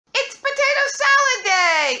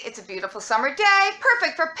It's a beautiful summer day,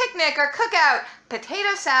 perfect for picnic or cookout.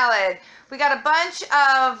 Potato salad. We got a bunch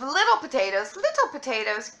of little potatoes,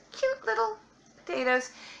 cute little potatoes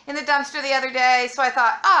in the dumpster the other day. So I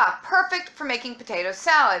thought, perfect for making potato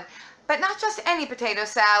salad. But not just any potato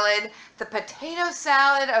salad, the potato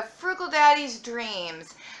salad of Frugal Daddy's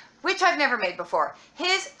dreams, which I've never made before.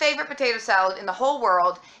 His favorite potato salad in the whole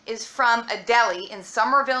world is from a deli in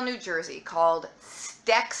Somerville, New Jersey called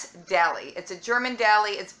Deli. It's a German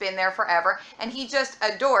deli. It's been there forever, and he just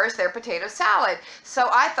adores their potato salad. So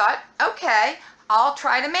I thought, okay, I'll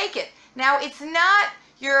try to make it. Now, it's not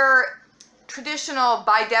your traditional,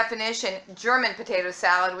 by definition, German potato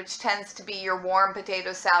salad, which tends to be your warm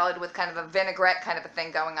potato salad with kind of a vinaigrette kind of a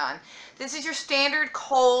thing going on. This is your standard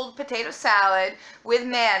cold potato salad with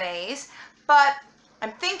mayonnaise, but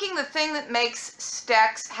I'm thinking the thing that makes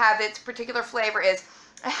Steck's have its particular flavor is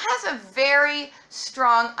it has a very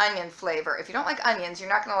strong onion flavor. If you don't like onions, you're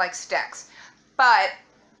not going to like Steck's. But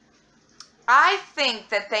I think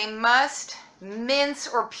that they must mince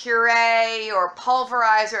or puree or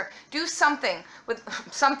pulverize or do something with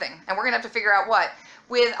something, and we're going to have to figure out what,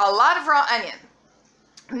 with a lot of raw onion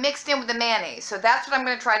mixed in with the mayonnaise. So that's what I'm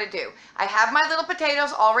going to try to do. I have my little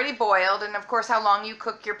potatoes already boiled, and of course how long you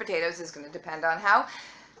cook your potatoes is going to depend on how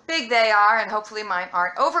big they are, and hopefully mine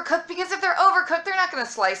aren't overcooked, because if they're overcooked, they're not going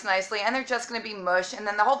to slice nicely, and they're just going to be mush, and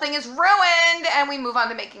then the whole thing is ruined, and we move on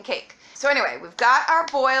to making cake. So anyway, we've got our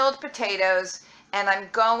boiled potatoes, and I'm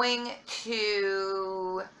going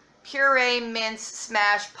to puree, mince,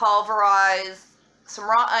 smash, pulverize some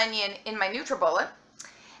raw onion in my NutriBullet,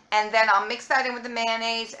 and then I'll mix that in with the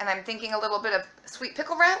mayonnaise, and I'm thinking a little bit of sweet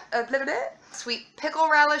pickle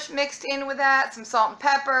relish mixed in with that, some salt and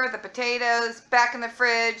pepper, the potatoes back in the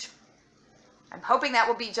fridge. I'm hoping that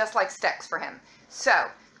will be just like Steck's for him. So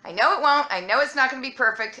I know it won't. I know it's not going to be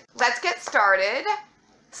perfect. Let's get started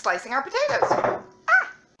slicing our potatoes.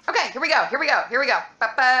 Okay, here we go. Ba,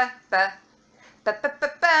 ba, ba, ba,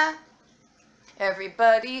 ba, ba.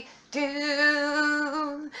 Everybody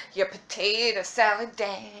do your potato salad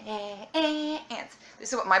dance.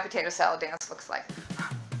 This is what my potato salad dance looks like.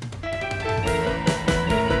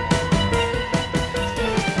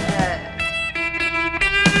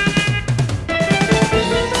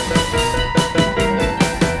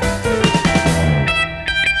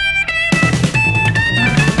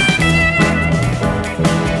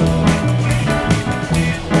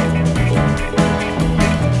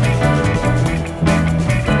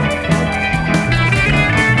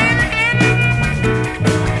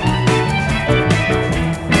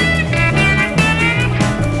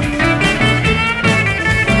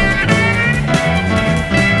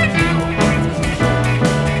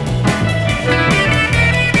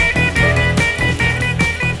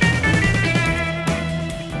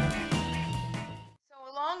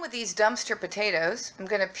 These dumpster potatoes, I'm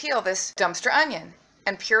going to peel this dumpster onion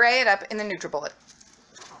and puree it up in the NutriBullet.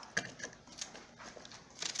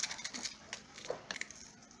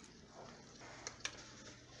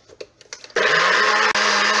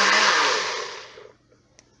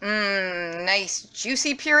 Nice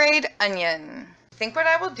juicy pureed onion. I think what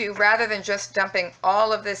I will do, rather than just dumping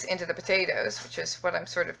all of this into the potatoes, which is what I'm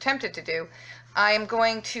sort of tempted to do, I am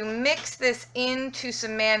going to mix this into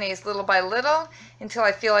some mayonnaise little by little until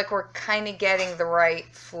I feel like we're kind of getting the right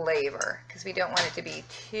flavor, because we don't want it to be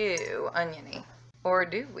too oniony. Or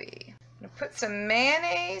do we? I'm going to put some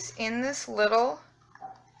mayonnaise in this little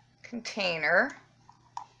container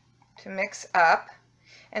to mix up.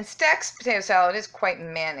 And Steck's potato salad is quite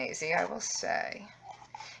mayonnaisey, I will say.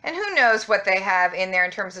 And who knows what they have in there in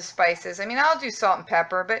terms of spices. I mean, I'll do salt and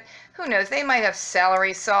pepper, but who knows? They might have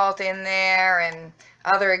celery salt in there and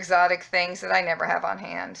other exotic things that I never have on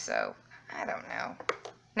hand. So, I don't know.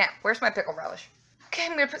 Now, where's my pickle relish? Okay,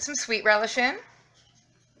 I'm going to put some sweet relish in.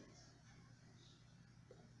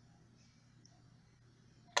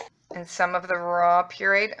 And some of the raw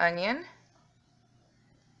pureed onion.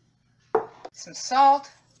 Some salt.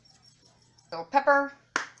 A little pepper.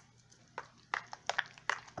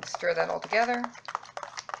 Stir that all together,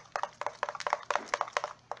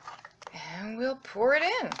 and we'll pour it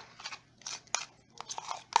in.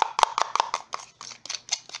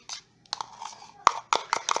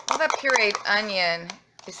 All that pureed onion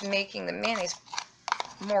is making the mayonnaise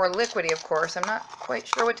more liquidy, of course. I'm not quite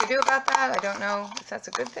sure what to do about that. I don't know if that's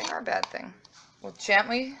a good thing or a bad thing. We'll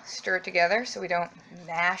gently stir it together so we don't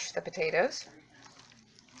mash the potatoes.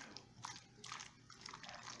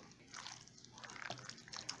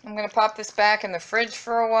 I'm going to pop this back in the fridge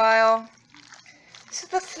for a while so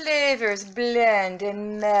the flavors blend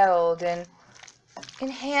and meld and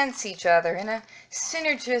enhance each other in a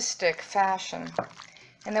synergistic fashion.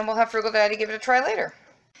 And then we'll have Frugal Daddy give it a try later.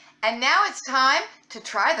 And now it's time to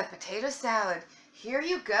try the potato salad. Here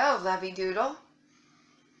you go, Lovey Doodle.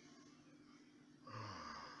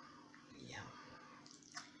 Yum.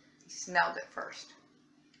 He smelled it first.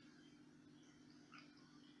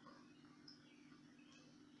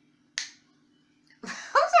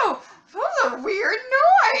 That was a weird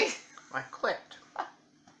noise. I clicked.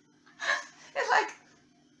 It like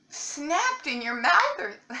snapped in your mouth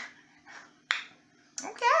or...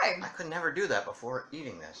 Okay. I could never do that before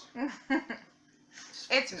eating this.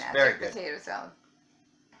 It's magic very good. potato salad.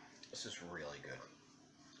 This is really good.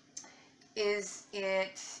 Is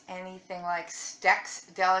it anything like Steck's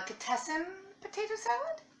Delicatessen potato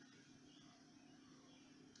salad?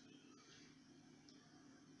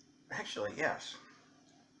 Actually, yes.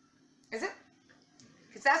 Is it?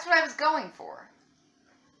 Because that's what I was going for.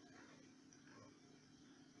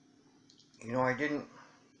 You know, I didn't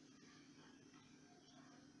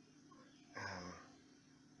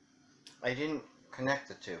connect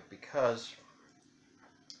the two because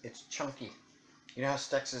it's chunky. You know how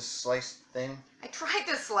Steck's is sliced thin? I tried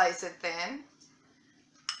to slice it thin.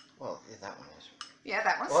 Well, yeah, that one is. Yeah,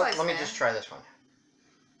 that one's Well, sliced let me thin. just try this one.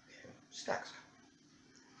 Steck's.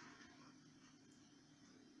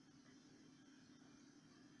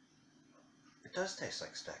 It does taste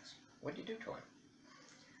like Steck's. What did you do to it?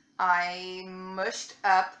 I mushed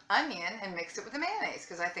up onion and mixed it with the mayonnaise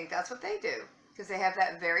because I think that's what they do. Because they have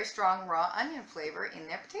that very strong raw onion flavor in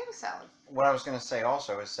their potato salad. What I was going to say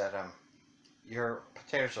also is that your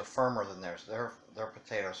potatoes are firmer than theirs. Their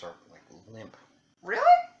potatoes are like limp. Really?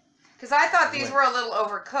 Because I thought these Limp. were a little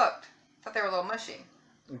overcooked. I thought they were a little mushy.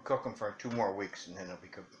 You cook them for 2 more weeks and then it'll be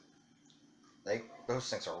good. Those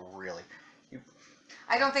things are really...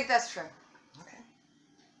 I don't think that's true. Okay.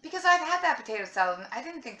 Because I've had that potato salad and I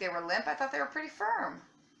didn't think they were limp. I thought they were pretty firm.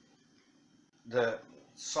 The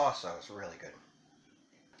sauce, though, is really good.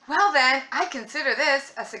 Well then, I consider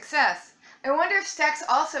this a success. I wonder if Steck's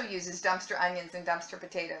also uses dumpster onions and dumpster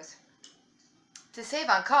potatoes to save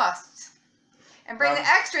on costs and bring the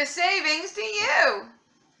extra savings to you.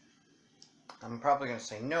 I'm probably going to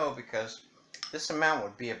say no because this amount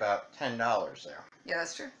would be about $10 there. Yeah,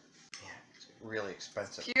 that's true. Yeah, it's really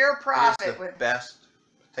expensive. Pure profit. It is the best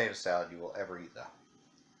potato salad you will ever eat, though.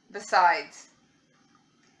 Besides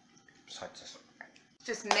Besides this.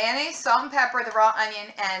 just mayonnaise, salt and pepper, the raw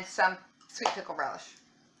onion, and some sweet pickle relish.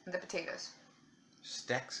 And the potatoes.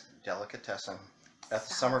 Steck's Delicatessen at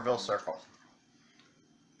the Somerville Circle.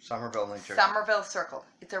 Somerville, New Jersey. Somerville Circle.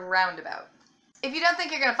 It's a roundabout. If you don't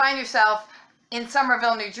think you're going to find yourself in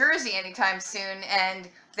Somerville, New Jersey anytime soon, and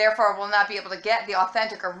therefore will not be able to get the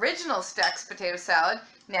authentic original Steck's potato salad,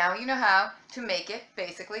 now you know how to make it,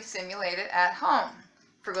 basically simulate it at home.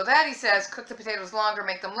 Frugal Daddy says cook the potatoes longer,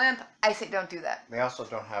 make them limp. I say don't do that. They also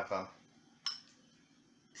don't have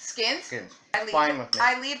Skins? skins. I with me.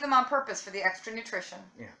 I leave them on purpose for the extra nutrition.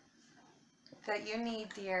 Yeah. That you need,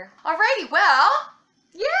 dear. Alrighty, well,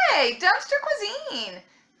 yay, Dumpster Cuisine.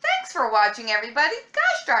 Thanks for watching, everybody.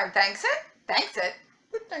 Gosh darn thanks it. Thanks it.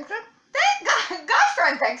 Thanks, it. Gosh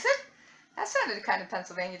darn thanks it. That sounded kind of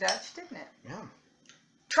Pennsylvania Dutch, didn't it? Yeah.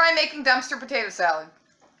 Try making dumpster potato salad.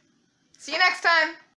 See you next time.